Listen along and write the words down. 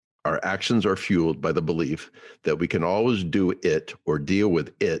Our actions are fueled by the belief that we can always do it or deal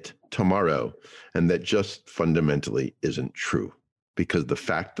with it tomorrow, and that just fundamentally isn't true. Because the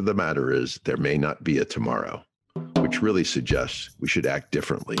fact of the matter is, there may not be a tomorrow, which really suggests we should act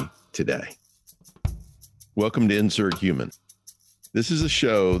differently today. Welcome to Insert Human. This is a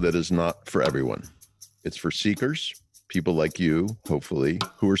show that is not for everyone. It's for seekers, people like you, hopefully,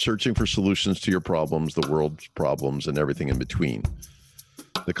 who are searching for solutions to your problems, the world's problems, and everything in between.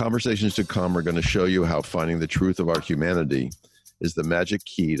 The conversations to come are going to show you how finding the truth of our humanity is the magic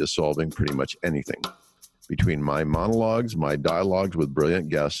key to solving pretty much anything. Between my monologues, my dialogues with brilliant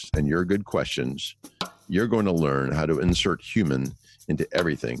guests, and your good questions, you're going to learn how to insert human into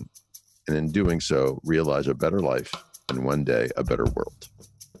everything, and in doing so, realize a better life and one day a better world.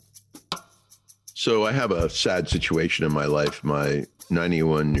 So I have a sad situation in my life. My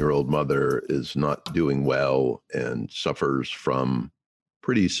 91-year-old mother is not doing well and suffers from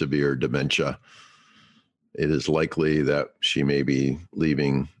pretty severe dementia. It is likely that she may be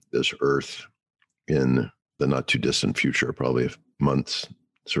leaving this earth in the not too distant future, probably months,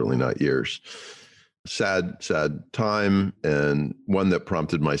 certainly not years. Sad time, and one that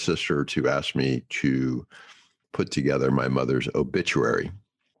prompted my sister to ask me to put together my mother's obituary,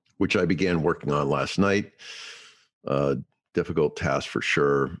 which I began working on last night. Difficult task for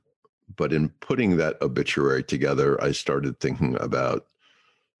sure. But in putting that obituary together, I started thinking about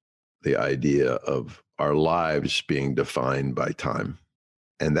the idea of our lives being defined by time.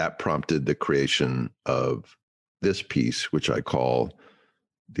 And that prompted the creation of this piece, which I call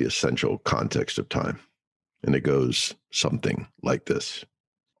The Essential Context of Time. And it goes something like this.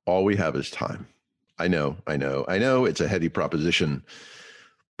 All we have is time. I know, it's a heady proposition,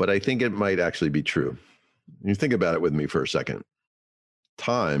 but I think it might actually be true. You think about it with me for a second.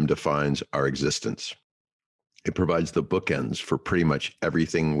 Time defines our existence. It provides the bookends for pretty much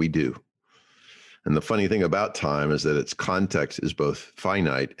everything we do. And the funny thing about time is that its context is both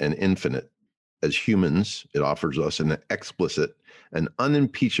finite and infinite. As humans, it offers us an explicit and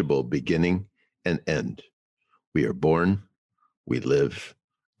unimpeachable beginning and end. We are born, we live,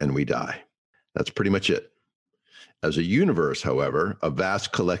 and we die. That's pretty much it. As a universe, however, a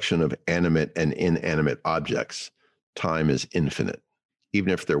vast collection of animate and inanimate objects, time is infinite.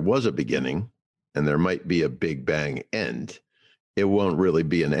 Even if there was a beginning, and there might be a Big Bang end, it won't really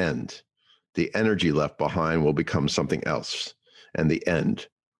be an end. The energy left behind will become something else, and the end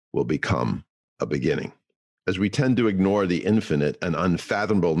will become a beginning. As we tend to ignore the infinite and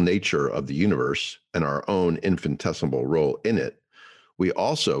unfathomable nature of the universe and our own infinitesimal role in it, we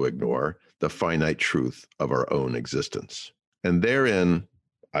also ignore the finite truth of our own existence. And therein,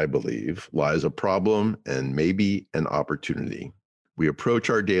 I believe, lies a problem and maybe an opportunity. We approach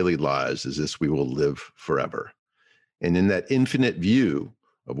our daily lives as if we will live forever. And in that infinite view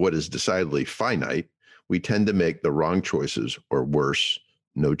of what is decidedly finite, we tend to make the wrong choices, or worse,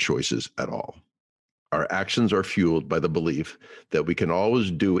 no choices at all. Our actions are fueled by the belief that we can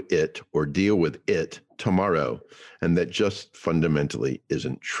always do it or deal with it tomorrow, and that just fundamentally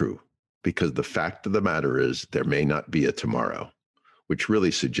isn't true. Because the fact of the matter is, there may not be a tomorrow, which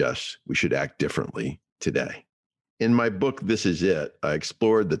really suggests we should act differently today. In my book, This Is It, I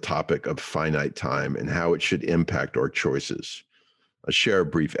explored the topic of finite time and how it should impact our choices. I'll share a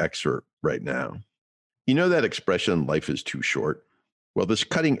brief excerpt right now. You know that expression, life is too short? Well, this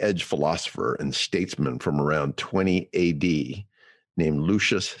cutting-edge philosopher and statesman from around 20 AD, named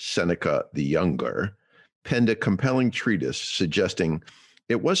Lucius Seneca the Younger, penned a compelling treatise suggesting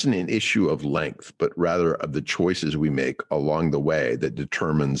it wasn't an issue of length, but rather of the choices we make along the way that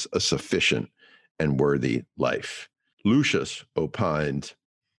determines a sufficient and worthy life. Lucius opined,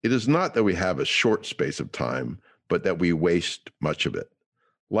 "It is not that we have a short space of time, but that we waste much of it.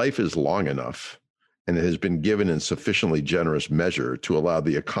 Life is long enough, and it has been given in sufficiently generous measure to allow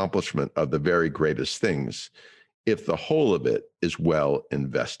the accomplishment of the very greatest things, if the whole of it is well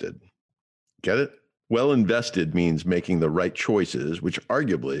invested." Get it? Well invested means making the right choices, which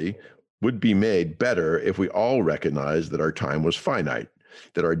arguably would be made better if we all recognized that our time was finite,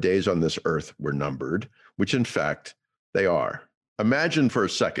 that our days on this earth were numbered, which in fact they are. Imagine for a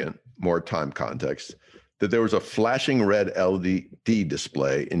second, more time context, that there was a flashing red LED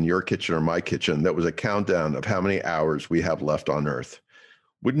display in your kitchen or my kitchen that was a countdown of how many hours we have left on Earth.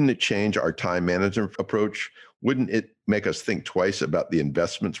 Wouldn't it change our time management approach? Wouldn't it make us think twice about the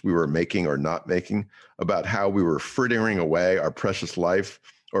investments we were making or not making, about how we were frittering away our precious life,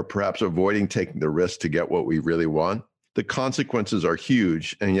 or perhaps avoiding taking the risk to get what we really want? The consequences are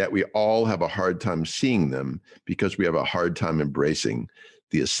huge, and yet we all have a hard time seeing them because we have a hard time embracing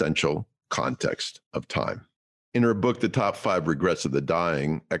the essential context of time. In her book, The Top 5 Regrets of the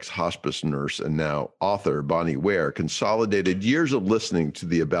Dying, ex-hospice nurse and now author Bonnie Ware consolidated years of listening to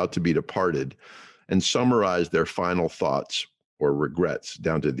the about to be departed and summarized their final thoughts or regrets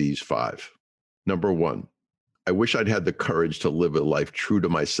down to these 5. Number 1, I wish I'd had the courage to live a life true to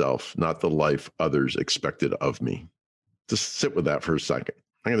myself, not the life others expected of me. Just sit with that for a second.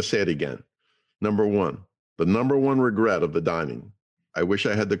 I'm going to say it again. Number 1, the number 1 regret of the dying. I wish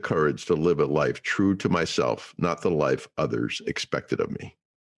I had the courage to live a life true to myself, not the life others expected of me.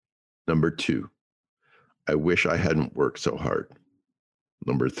 Number 2, I wish I hadn't worked so hard.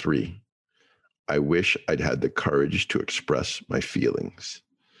 Number 3, I wish I'd had the courage to express my feelings.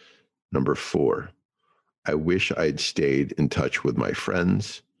 Number 4, I wish I'd stayed in touch with my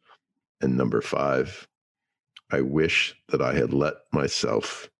friends. And number 5, I wish that I had let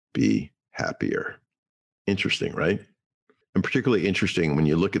myself be happier. Interesting, right? And particularly interesting when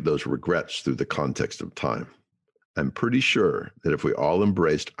you look at those regrets through the context of time. I'm pretty sure that if we all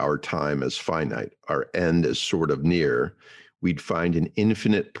embraced our time as finite, our end as sort of near, we'd find an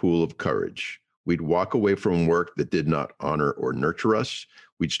infinite pool of courage. We'd walk away from work that did not honor or nurture us.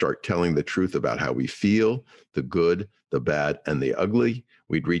 We'd start telling the truth about how we feel, the good, the bad, and the ugly.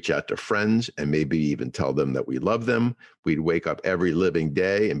 We'd reach out to friends and maybe even tell them that we love them. We'd wake up every living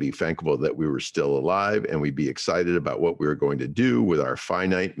day and be thankful that we were still alive, and we'd be excited about what we were going to do with our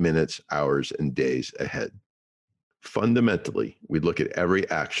finite minutes, hours, and days ahead. Fundamentally, we'd look at every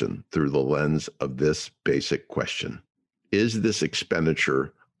action through the lens of this basic question. Is this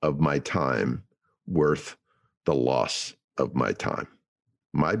expenditure of my time worth the loss of my time?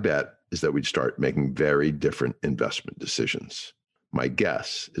 My bet is that we'd start making very different investment decisions. My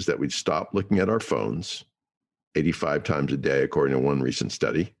guess is that we'd stop looking at our phones 85 times a day, according to one recent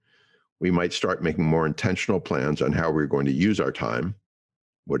study. We might start making more intentional plans on how we're going to use our time.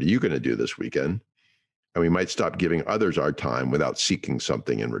 What are you going to do this weekend? And we might stop giving others our time without seeking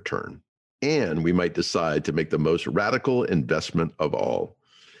something in return. And we might decide to make the most radical investment of all.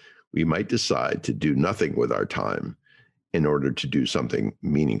 We might decide to do nothing with our time in order to do something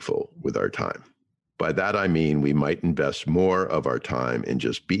meaningful with our time. By that, I mean we might invest more of our time in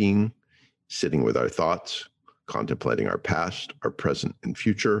just being, sitting with our thoughts, contemplating our past, our present, and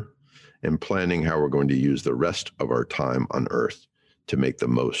future, and planning how we're going to use the rest of our time on Earth to make the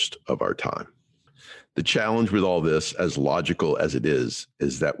most of our time. The challenge with all this, as logical as it is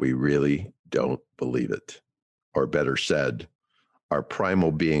that we really don't believe it. Or better said, our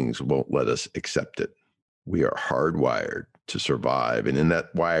primal beings won't let us accept it. We are hardwired to survive, and in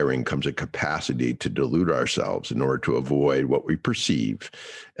that wiring comes a capacity to delude ourselves in order to avoid what we perceive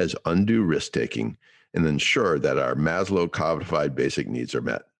as undue risk-taking and ensure that our Maslow codified basic needs are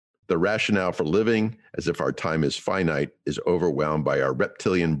met. The rationale for living as if our time is finite is overwhelmed by our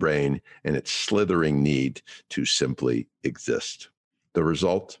reptilian brain and its slithering need to simply exist. The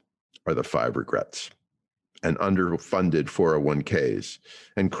result are the 5 regrets: and underfunded 401ks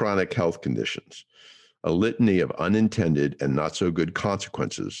and chronic health conditions, a litany of unintended and not so good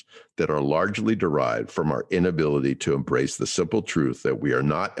consequences that are largely derived from our inability to embrace the simple truth that we are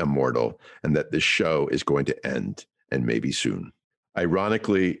not immortal and that this show is going to end, and maybe soon.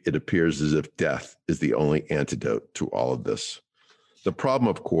 Ironically, it appears as if death is the only antidote to all of this. The problem,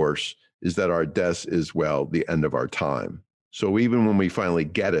 of course, is that our death is, well, the end of our time. So even when we finally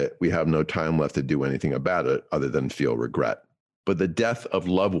get it, we have no time left to do anything about it other than feel regret. But the death of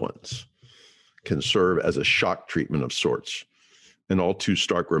loved ones can serve as a shock treatment of sorts, an all too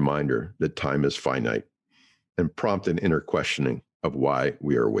stark reminder that time is finite, and prompt an inner questioning of why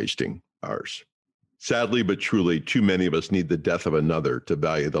we are wasting ours. Sadly, but truly, too many of us need the death of another to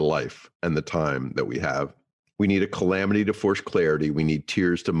value the life and the time that we have. We need a calamity to force clarity. We need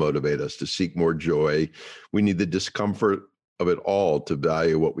tears to motivate us to seek more joy. We need the discomfort of it all to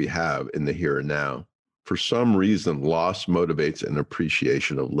value what we have in the here and now. For some reason, loss motivates an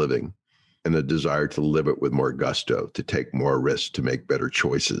appreciation of living and a desire to live it with more gusto, to take more risks, to make better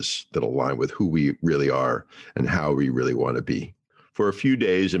choices that align with who we really are and how we really want to be. For a few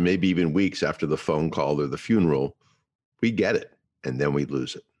days and maybe even weeks after the phone call or the funeral, we get it, and then we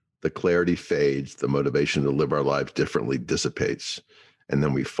lose it. The clarity fades, the motivation to live our lives differently dissipates, and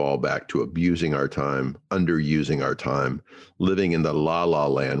then we fall back to abusing our time, underusing our time, living in the la-la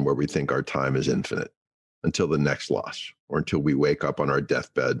land where we think our time is infinite, until the next loss, or until we wake up on our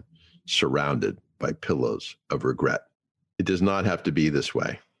deathbed surrounded by pillows of regret. It does not have to be this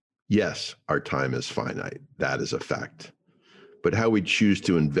way. Yes, our time is finite. That is a fact. But how we choose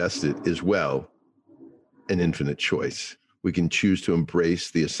to invest it is, well, an infinite choice. We can choose to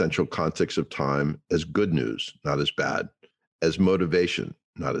embrace the essential context of time as good news, not as bad, as motivation,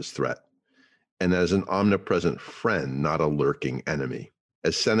 not as threat, and as an omnipresent friend, not a lurking enemy.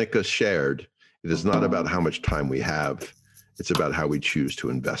 As Seneca shared, it is not about how much time we have, it's about how we choose to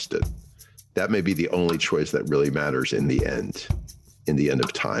invest it. That may be the only choice that really matters in the end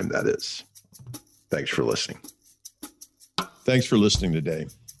of time, that is. Thanks for listening. Thanks for listening today.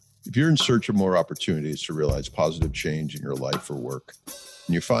 If you're in search of more opportunities to realize positive change in your life or work,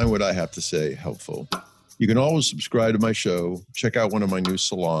 and you find what I have to say helpful, you can always subscribe to my show, check out one of my new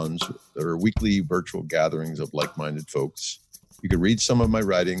salons. There are weekly virtual gatherings of like-minded folks. You can read some of my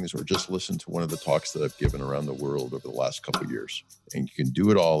writings or just listen to one of the talks that I've given around the world over the last couple of years. And you can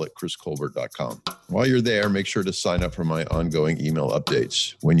do it all at chriscolbert.com. While you're there, make sure to sign up for my ongoing email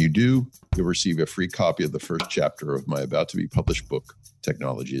updates. When you do, you'll receive a free copy of the first chapter of my about-to-be-published book,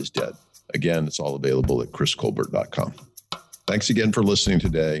 Technology is Dead. Again, it's all available at chriscolbert.com. Thanks again for listening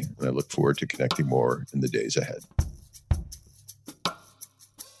today, and I look forward to connecting more in the days ahead.